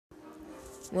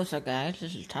What's up, guys?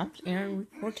 This is Thomas Aaron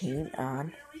reporting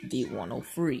on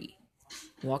B103.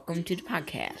 Welcome to the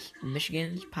podcast,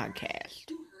 Michigan's podcast.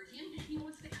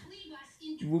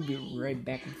 We'll be right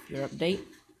back with your update.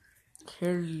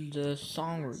 Here's the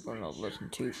song we're going to listen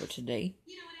to for today.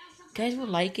 You guys will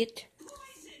like it.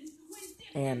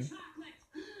 And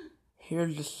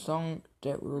here's the song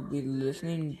that we'll be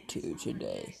listening to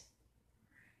today.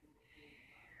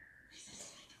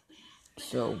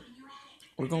 So,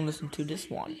 we're going to listen to this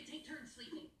one.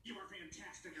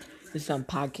 This is on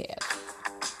podcast.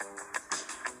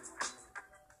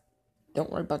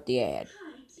 Don't worry about the ad.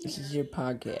 This is your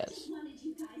podcast.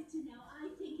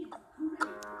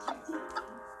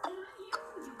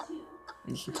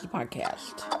 Listen to the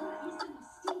podcast.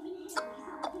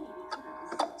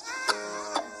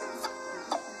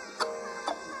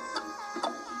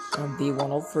 On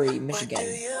B103,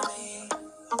 Michigan.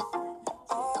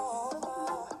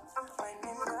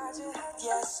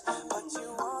 Yes, but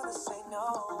you wanna say no,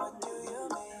 what do you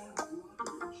mean?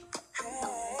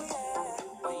 Hey,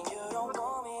 when you don't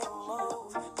want me to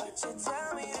move, but you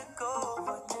tell me to go,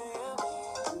 what do you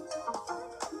mean?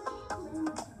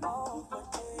 Oh, what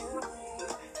do you mean?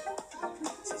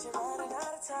 Since you're running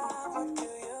out of time, what do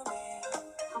you mean?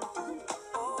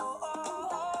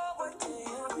 Oh, what do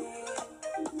you mean?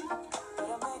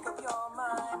 Better make up your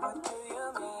mind, what do you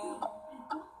mean?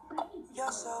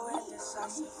 You're so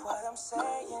indecisive, what I'm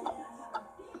saying.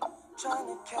 Trying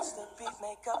to catch the beat,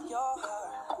 make up your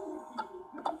heart.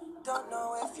 Don't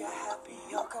know if you're happy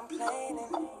or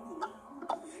complaining.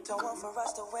 Don't want for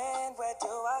us to win, where do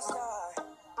I start?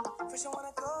 First you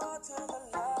wanna go to the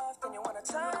left, then you wanna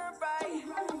turn right.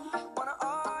 Wanna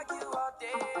argue all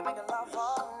day, make love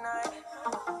all night.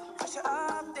 First you're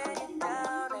up, then you're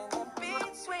down, and in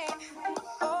between.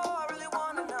 Oh, I really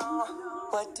wanna know,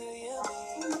 what do you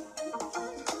mean?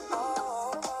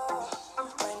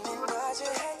 When you nod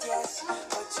your head yes,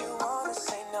 but you wanna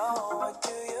say no, what do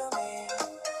you mean?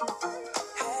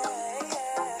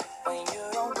 Hey, when you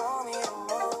don't want me to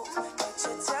move, but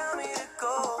you tell me to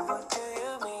go, what do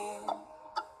you mean?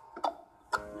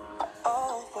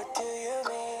 Oh, what do you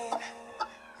mean?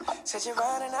 Said you're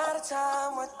running out of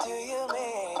time, what do you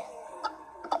mean?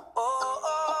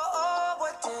 Oh,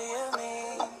 what do you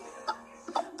mean?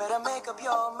 Better make up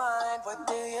your mind, what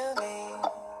do you mean?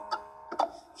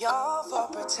 Y'all for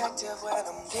protective when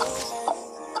I'm leaving.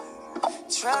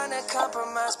 Trying to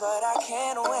compromise, but I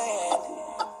can't win.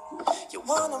 You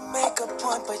wanna make a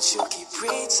point, but you keep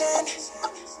preaching.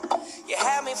 You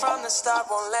had me from the start,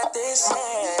 won't let this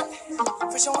end.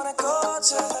 First you wanna go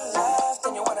to the left,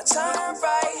 then you wanna turn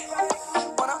right.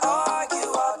 Wanna argue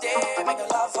all day, make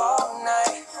love all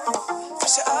night.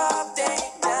 First you're up, then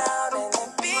you're down, and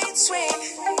in between.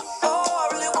 Oh,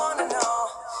 I really wanna know,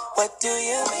 what do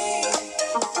you mean?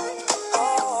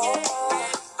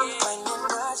 When you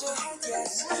nod your head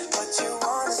yes, but you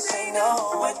wanna say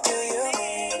no, what do you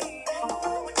mean?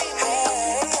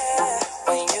 Hey,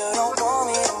 when you don't want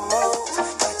me to move,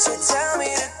 but you tell me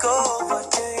to go,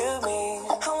 what do you mean?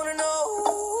 I wanna know,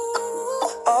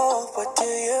 oh, what do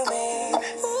you mean?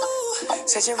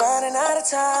 Said you're running out of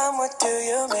time, what do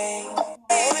you mean?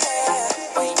 Baby,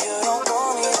 when you don't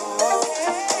want me to move,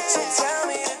 but you tell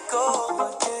me to go,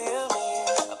 what do you mean?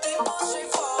 A bit more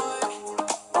straightforward.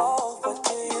 Oh, what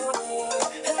do you mean?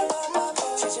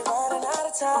 Said you're running out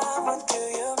of time, what do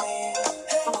you mean?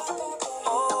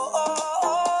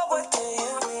 Oh, what do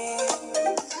you mean?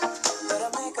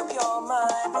 Better make up your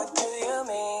mind, what do you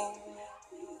mean?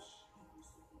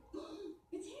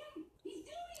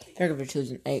 Thank you for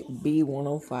choosing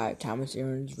B105, Thomas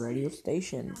Aaron's radio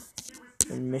station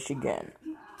in Michigan.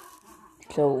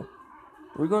 So,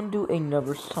 we're going to do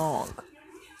another song.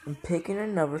 I'm picking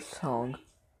another song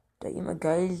that you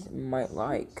guys might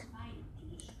like.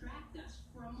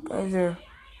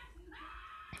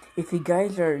 If you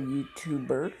guys are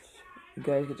YouTubers, you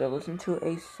guys get to listen to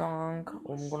a song.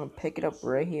 I'm going to pick it up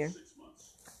right here.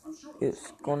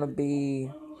 It's going to be,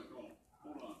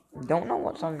 don't know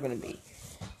what song it's going to be,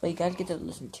 but you guys get to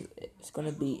listen to it. It's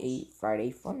going to be a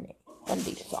Friday Funday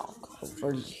song, a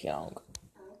first song.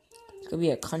 It's going to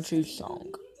be a country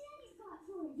song.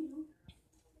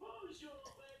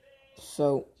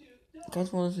 So, you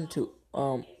guys want to listen to,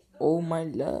 Oh My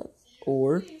Love,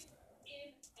 or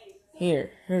here's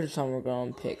the song we're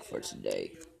going to pick for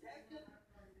today.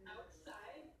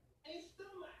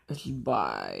 It's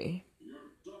by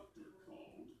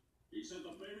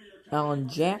Alan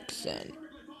Jackson.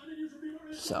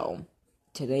 So,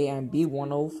 today on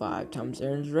B105, Thomas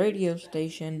Aaron's radio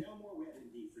station.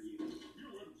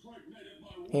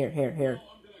 Here.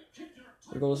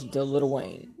 We're going to listen to Lil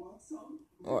Wayne.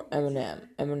 Or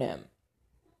Eminem.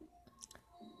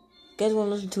 guys want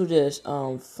to listen to this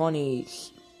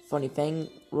funny thing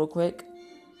real quick?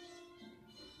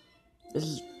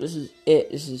 This is it.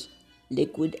 This is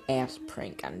Liquid Ass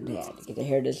Prank on Dad. Get to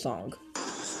hear this song.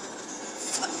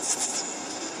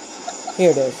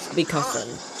 Here it is. Be cussing.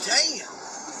 Damn.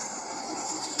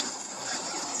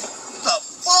 The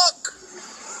fuck?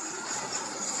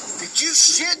 Did you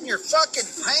shit in your fucking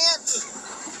pants?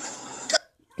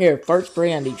 Here, first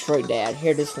spray on Detroit, Dad.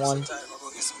 Hear this one. I'll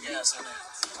go get some gas in there.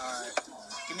 Alright.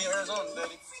 Give me Arizona,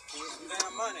 baby. Give me some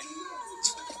damn money.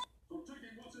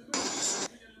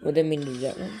 What did I mean to do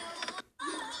that one?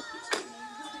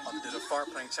 I did a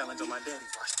fart prank challenge on my daddy.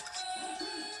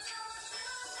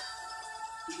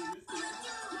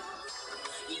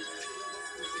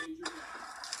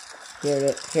 Hear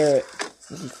it.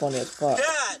 This is funny as fuck.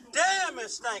 God damn,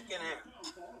 it's stinking here.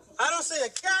 I don't see a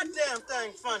goddamn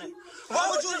thing funny. Why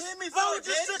would you hit me for? Why would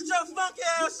you sit your funky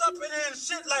ass up in here and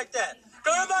shit like that?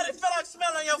 Don't nobody feel like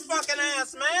smelling your fucking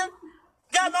ass, man.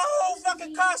 Got my whole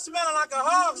fucking car smelling like a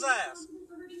hog's ass.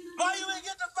 Why you ain't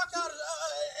get the fuck out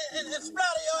and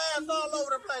splatter your ass all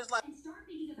over the place like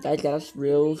that? I got a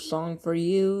real song for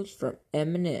you. It's from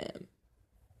Eminem.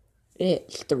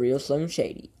 It's The Real Slim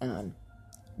Shady on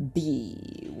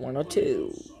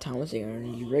B102, Thomas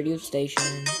Aaron's radio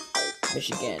station,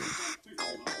 Michigan.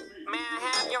 May I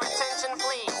have your attention,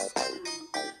 please?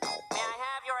 May I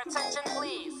have your attention,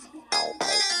 please?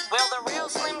 Will the real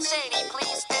Slim Shady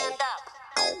please stand up?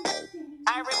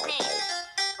 I repeat,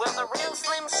 will the real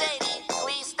Slim Shady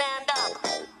please stand up?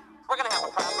 We're gonna have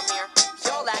a problem here.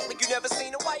 Y'all act like you never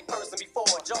seen a white person before.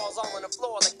 Jaws all on the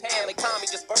floor like Pam, like Tommy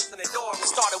just burst in the door and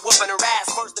started whooping her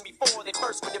ass first than before. They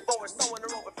first were divorced, throwing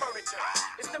her over furniture.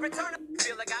 It's the return of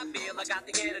feel like I got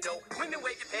the antidote. Women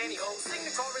wave your pantyhose, sing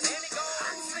the chorus and it goes.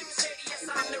 I'm Slim Shady, yes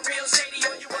I'm the real Shady.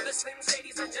 All you other Slim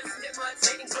Shadys are just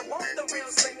imitating. So won't the real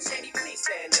Slim Shady please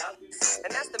stand up?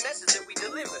 And that's the message that we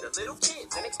deliver to little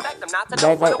kids and expect them not to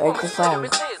know what a woman's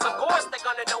clitoris is. Of course they're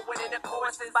gonna know what in the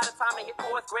chorus is. By the time they hit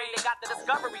 4th grade, they got the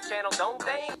Discovery Channel, don't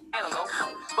they? Animals.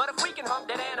 But if we can hump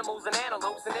dead animals and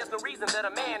antelopes, then there's no reason that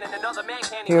a man and another man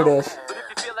can't Here it elope. is. But if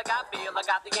you feel like I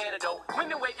got the antidote.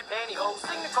 Women wave your pantyhose,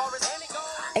 sing the chorus and it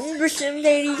goes. Angry Slim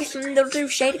Shady, from The Real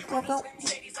Shady. Shadys are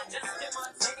just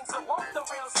imitating, so won't the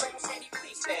real Slim Shady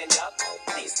please stand up?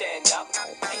 Please stand up.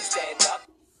 Please stand up.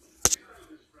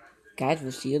 Guys,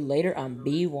 we'll see you later on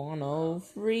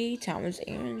B103, Thomas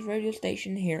Aaron's radio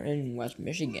station here in West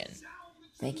Michigan.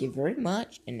 Thank you very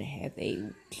much, and have a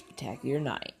spectacular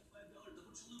night.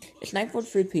 It's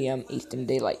 9:43 p.m. Eastern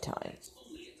Daylight Time.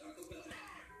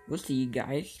 We'll see you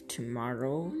guys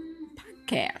tomorrow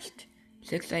podcast,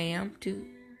 6 a.m. to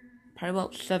probably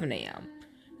about 7 a.m.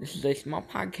 This is a small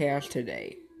podcast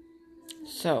today.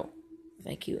 So,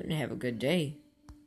 thank you and have a good day.